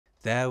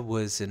There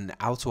was an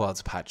Outer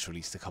Wilds patch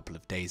released a couple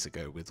of days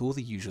ago with all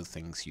the usual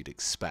things you'd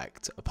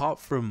expect, apart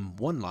from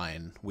one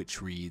line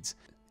which reads,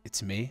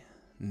 "It's me,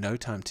 no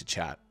time to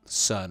chat,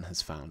 CERN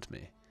has found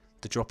me.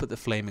 The drop at the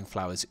Flaming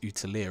Flowers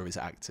Utilier is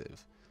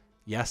active.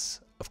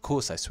 Yes, of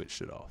course I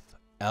switched it off.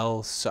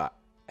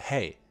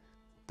 Hey,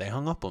 they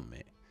hung up on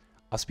me."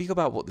 I'll speak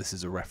about what this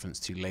is a reference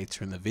to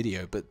later in the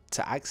video, but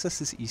to access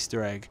this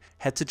Easter egg,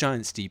 head to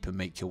Giant's Deep and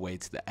make your way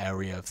to the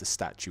area of the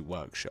statue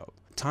workshop.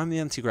 Time the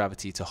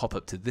anti-gravity to hop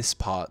up to this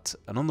part,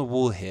 and on the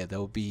wall here there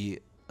will be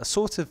a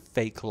sort of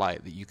fake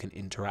light that you can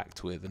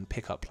interact with and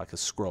pick up like a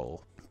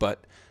scroll.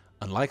 But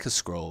unlike a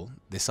scroll,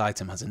 this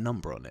item has a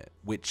number on it,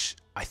 which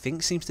I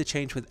think seems to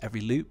change with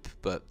every loop,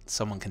 but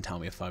someone can tell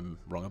me if I'm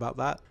wrong about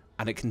that,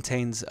 and it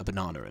contains a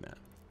banana in it.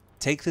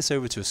 Take this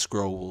over to a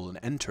scroll wall and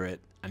enter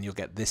it, and you'll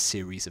get this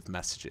series of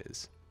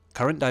messages.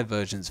 Current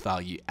divergence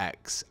value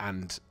X,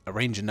 and a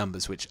range of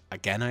numbers which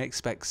again I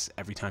expect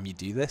every time you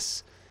do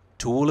this.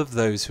 To all of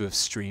those who have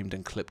streamed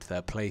and clipped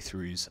their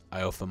playthroughs,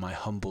 I offer my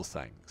humble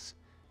thanks.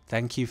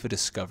 Thank you for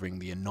discovering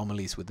the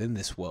anomalies within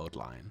this world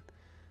line.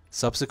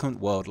 Subsequent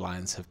world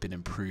lines have been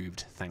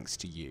improved thanks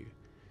to you.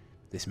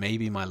 This may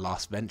be my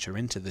last venture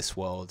into this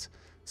world,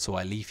 so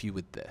I leave you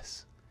with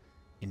this.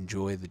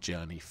 Enjoy the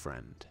journey,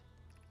 friend.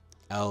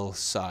 L.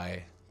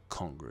 Psi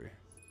Congru.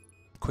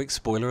 Quick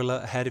spoiler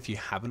alert ahead if you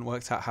haven't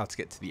worked out how to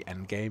get to the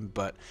end game,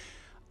 but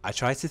I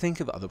tried to think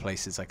of other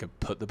places I could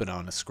put the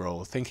banana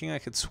scroll, thinking I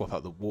could swap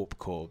out the warp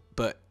core,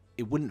 but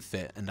it wouldn't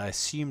fit, and I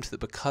assumed that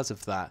because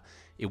of that,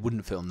 it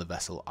wouldn't fit on the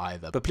vessel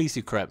either. But please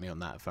do correct me on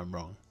that if I'm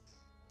wrong.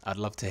 I'd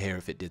love to hear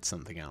if it did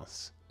something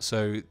else.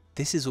 So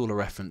this is all a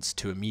reference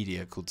to a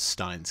media called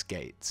Steins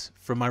Gate.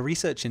 From my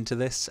research into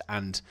this,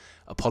 and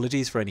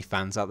apologies for any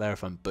fans out there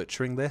if I'm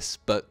butchering this,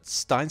 but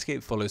Steins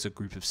Gate follows a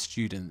group of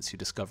students who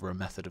discover a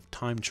method of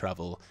time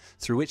travel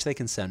through which they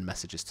can send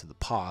messages to the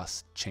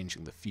past,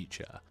 changing the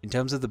future. In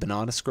terms of the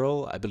banana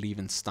scroll, I believe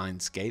in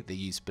Steins Gate they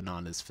use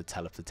bananas for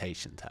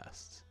teleportation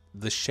tests.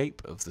 The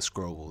shape of the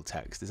scroll wall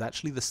text is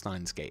actually the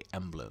Steins Gate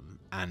emblem,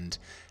 and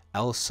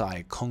L.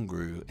 Psi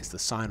Congru is the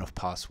sign-off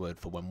password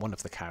for when one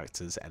of the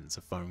characters ends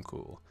a phone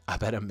call. I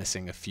bet I'm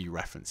missing a few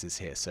references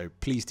here, so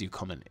please do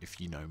comment if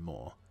you know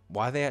more.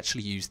 Why they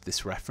actually used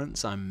this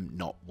reference, I'm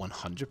not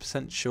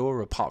 100%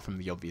 sure, apart from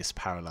the obvious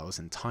parallels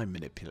in time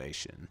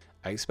manipulation.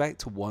 I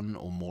expect one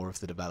or more of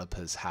the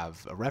developers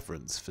have a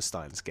reverence for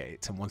Steins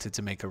Gate and wanted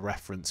to make a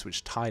reference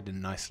which tied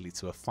in nicely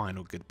to a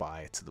final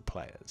goodbye to the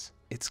players.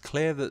 It's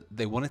clear that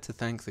they wanted to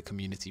thank the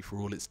community for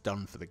all it's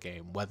done for the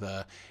game,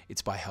 whether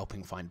it's by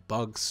helping find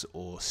bugs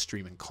or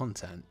streaming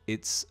content.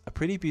 It's a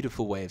pretty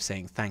beautiful way of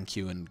saying thank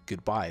you and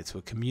goodbye to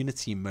a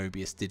community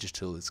Mobius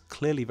Digital is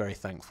clearly very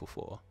thankful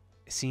for.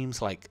 It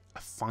seems like a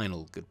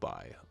final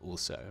goodbye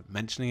also,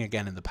 mentioning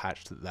again in the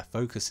patch that their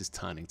focus is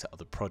turning to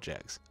other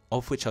projects,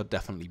 of which I'll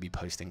definitely be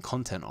posting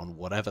content on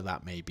whatever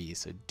that may be,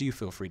 so do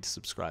feel free to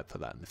subscribe for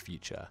that in the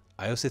future.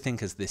 I also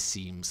think as this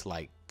seems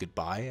like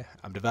goodbye,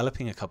 I'm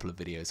developing a couple of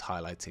videos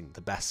highlighting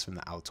the best from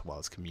the Outer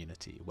Wilds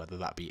community, whether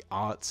that be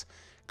art,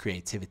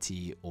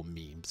 creativity or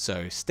memes,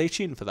 so stay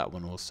tuned for that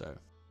one also.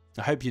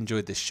 I hope you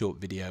enjoyed this short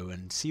video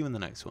and see you in the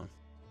next one.